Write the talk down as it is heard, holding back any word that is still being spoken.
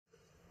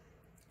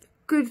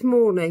Good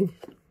morning,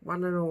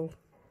 one and all.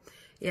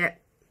 Yeah,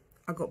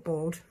 I got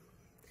bored.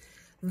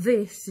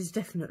 This is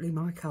definitely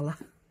my colour.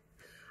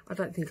 I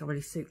don't think I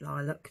really suit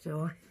lilac,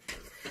 do I?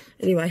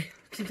 Anyway,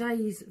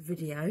 today's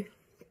video,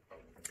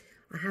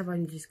 I have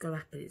only just got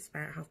up and it's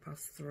about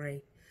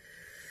 3:30,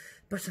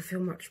 but I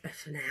feel much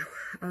better now.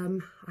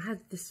 I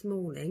had this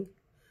morning,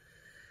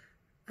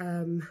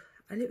 and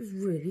it was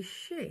really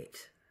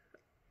shit.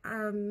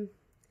 I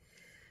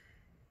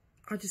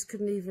just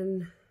couldn't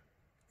even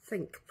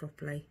think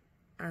properly.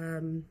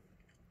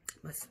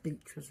 My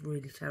speech was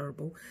really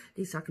terrible. At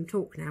least I can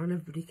talk now and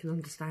everybody can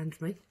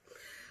understand me.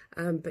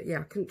 But yeah,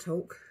 I couldn't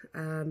talk.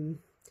 I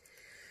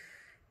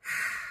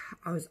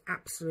was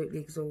absolutely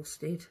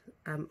exhausted.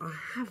 I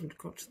haven't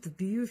got the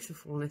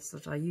beautifulness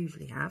that I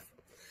usually have.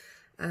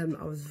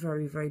 I was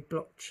very, very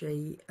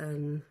blotchy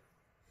and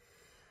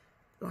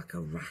like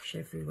a rash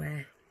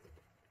everywhere,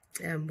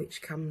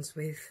 which comes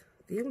with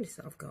the illness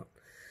that I've got.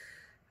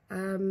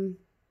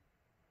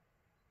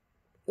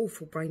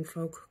 Awful brain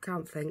fog,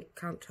 can't think,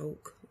 can't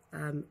talk,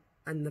 and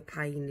the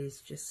pain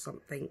is just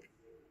something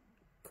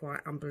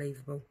quite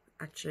unbelievable.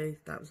 Achoo,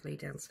 that was Lee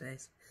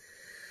downstairs.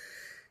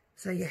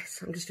 So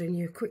yes, I'm just doing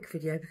you a quick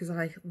video because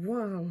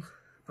while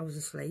I was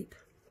asleep,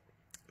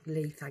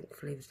 Lee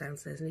thankfully was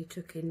downstairs and he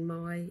took in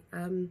my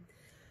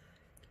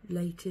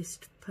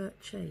latest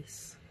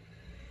purchase.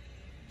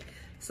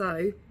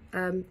 So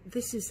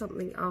this is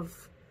something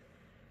I've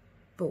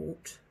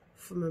bought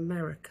from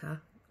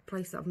America, a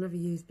place that I've never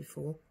used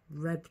before,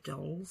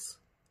 Rebdolls.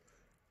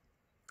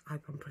 I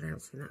hope I'm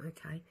pronouncing that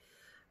okay.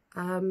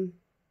 And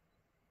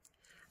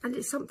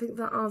it's something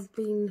that I've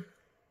been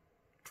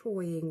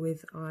toying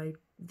with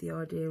the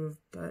idea of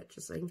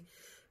purchasing,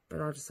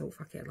 but I just thought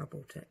fuck it and I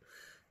bought it.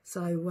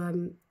 So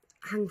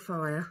hang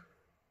fire,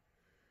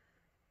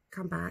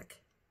 come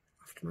back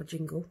after my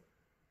jingle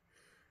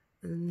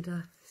and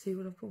see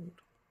what I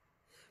bought,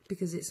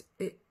 because it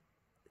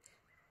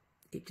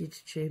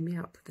did cheer me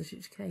up that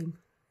it came.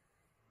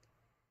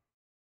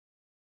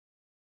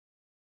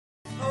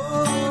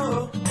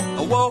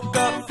 I woke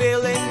up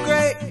feeling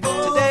great,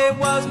 today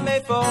was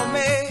made for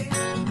me,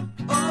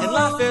 and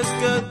life is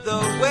good the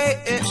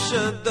way it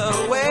should,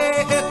 the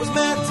way it was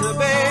meant to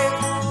be,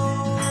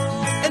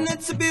 and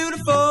it's a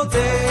beautiful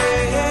day.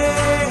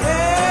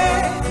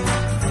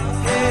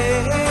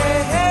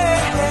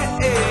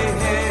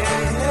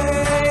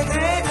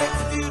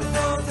 It's a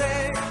beautiful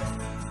day.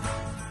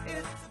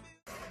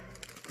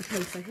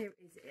 Okay, so here it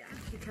is. It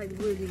actually came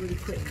really, really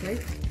quickly.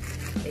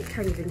 It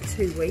came within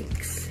 2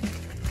 weeks.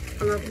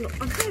 And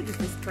I've heard of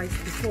this place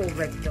before,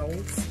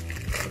 Rebdolls,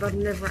 but I've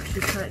never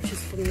actually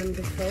purchased from them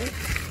before.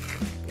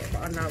 Not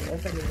that I know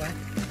of, anyway.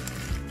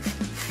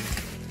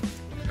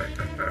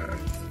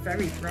 It's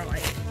very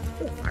bright.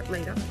 Oh, fuck me,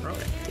 that's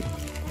bright.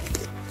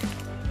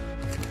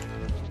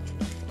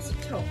 It's a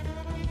top.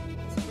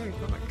 It's very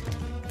bright.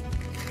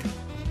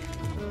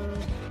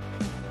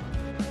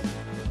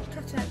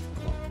 Cut out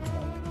the top.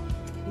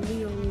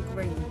 Neon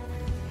green.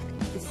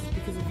 This is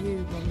because of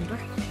you, Rhonda.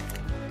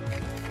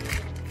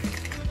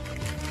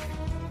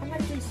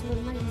 Some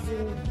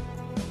amazing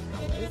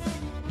colours.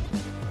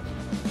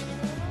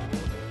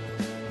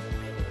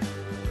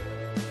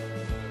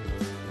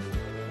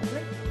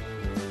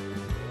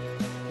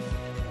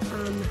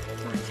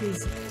 That is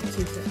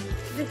super.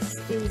 This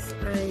is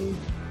a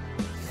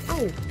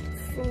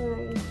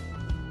floral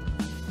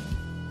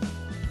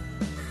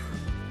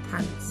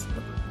pants,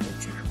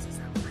 trousers,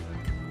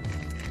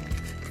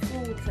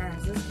 floral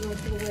trousers. And I was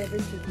going to wear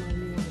this with my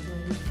new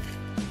one.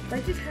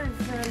 They did have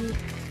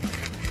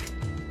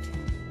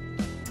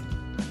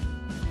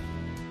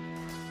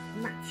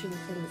matching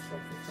things for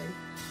everything,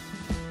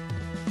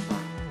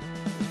 but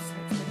it's so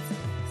expensive,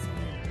 so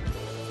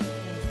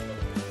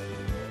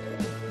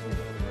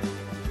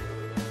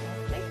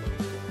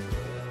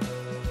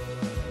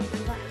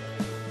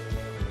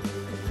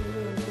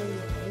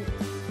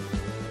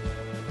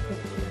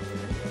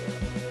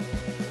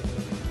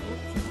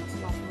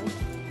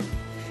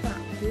but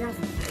the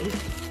other thing,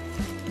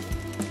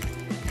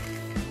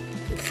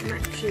 it's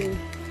matching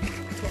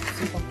tops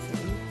and bottoms.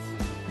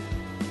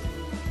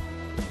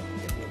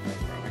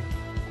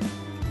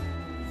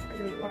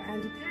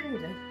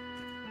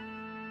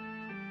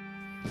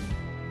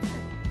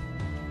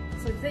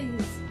 So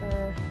these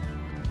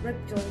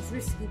Rebdolls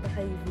Risky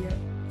Behaviour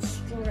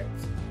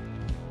striped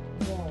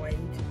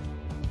wide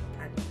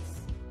pants.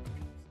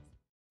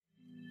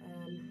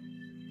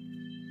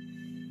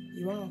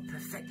 You are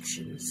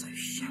perfection, so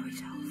show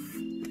it off.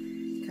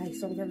 Okay,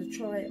 so I'm going to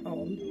try it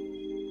on,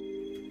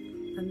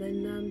 and then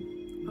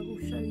I will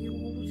show you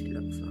all what it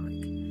looks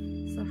like.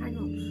 So hang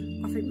on.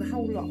 I think the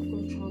whole lot, I've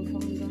got to try and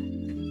find a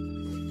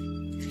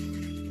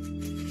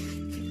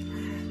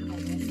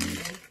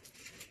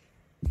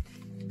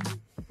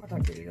I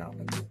don't really like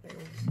the bills.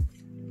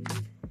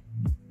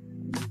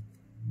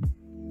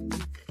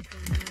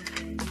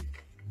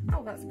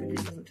 Oh, that's good, it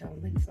doesn't tell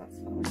me, so that's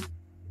fine.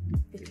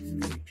 It was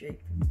really cheap.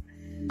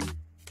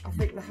 I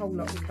think the whole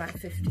lot was about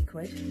 50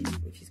 quid,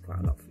 which is quite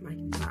a lot for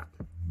me, but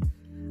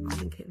I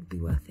think it would be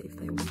worth it if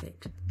they all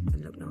fit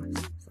and look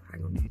nice. So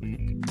hang on.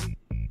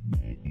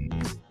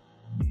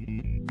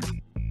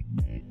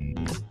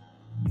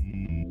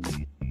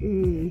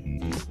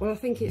 Well, I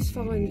think it's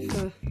fine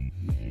for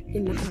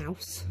in the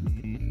house.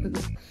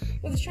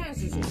 Well, the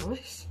trousers are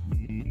nice.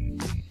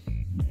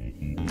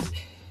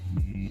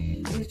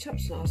 And the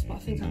top's nice, but I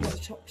think I've got the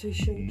top too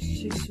short,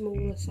 too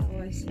small a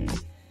size. All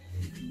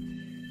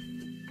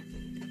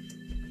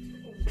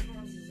the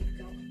trousers I've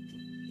got.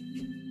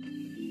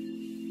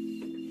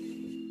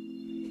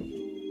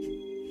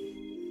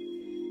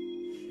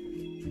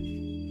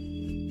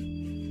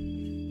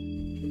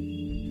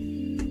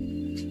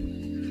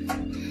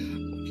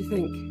 What do you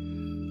think?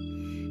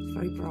 It's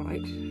very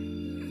bright.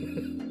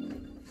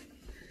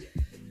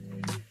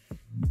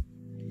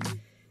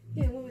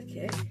 Yeah, I like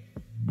it.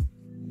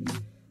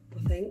 I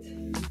think.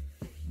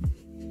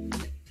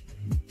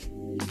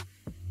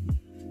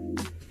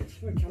 It's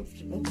very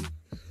comfortable.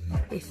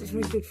 Yes, it's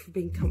very good for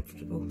being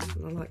comfortable.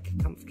 And I like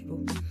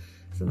comfortable.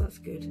 So that's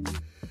good.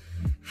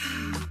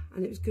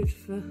 And it was good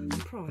for the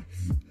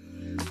price.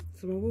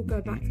 So I will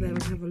go back there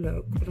and have a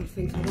look, but I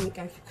think I won't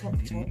go for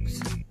crop tops.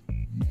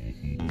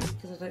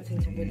 Because I don't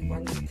think I'm really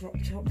one for crop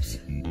tops.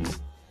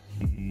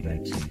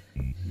 But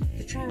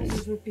the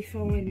trousers would be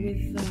fine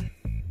with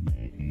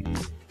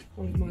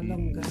one of my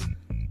longer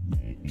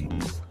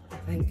tops, I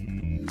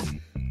think.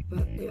 But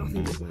I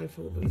think it's my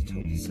fault that the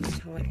top is so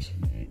tight.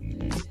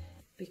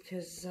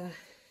 Because I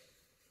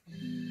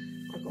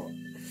got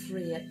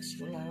 3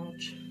 extra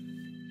large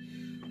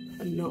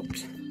and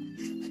not.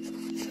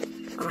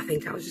 And I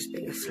think I was just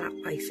being a slap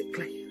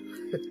basically.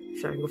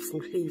 Showing off some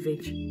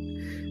cleavage.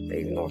 But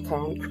even though I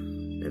can't,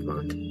 never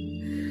mind.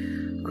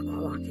 I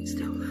quite like it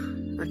still.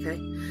 Okay,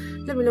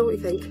 let me know what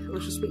you think, and I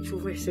shall speak to you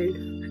all very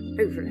soon.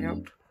 Over and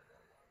out.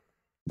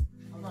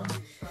 I don't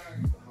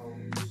understand the whole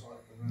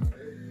cycle around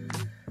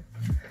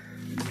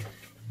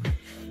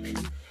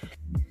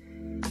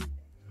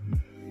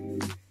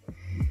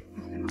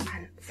Oh, they're my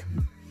pants.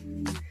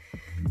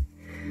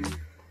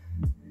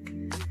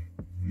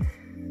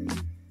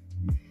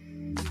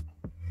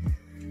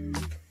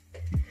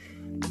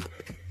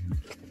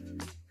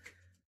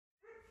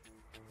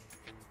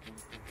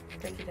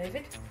 Thank you,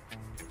 David.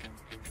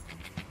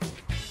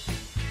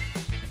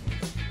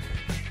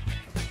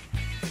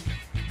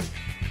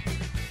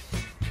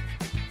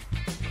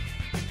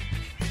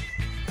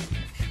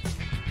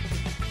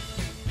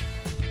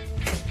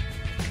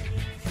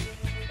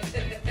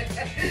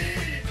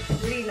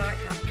 Really like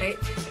that bit.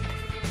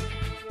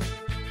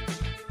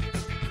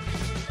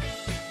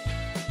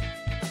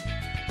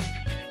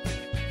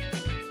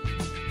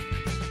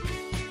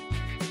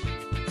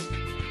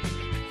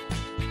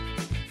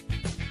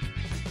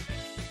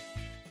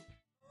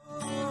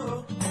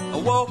 I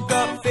woke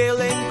up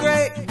feeling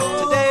great.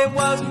 Today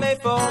was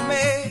made for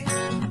me.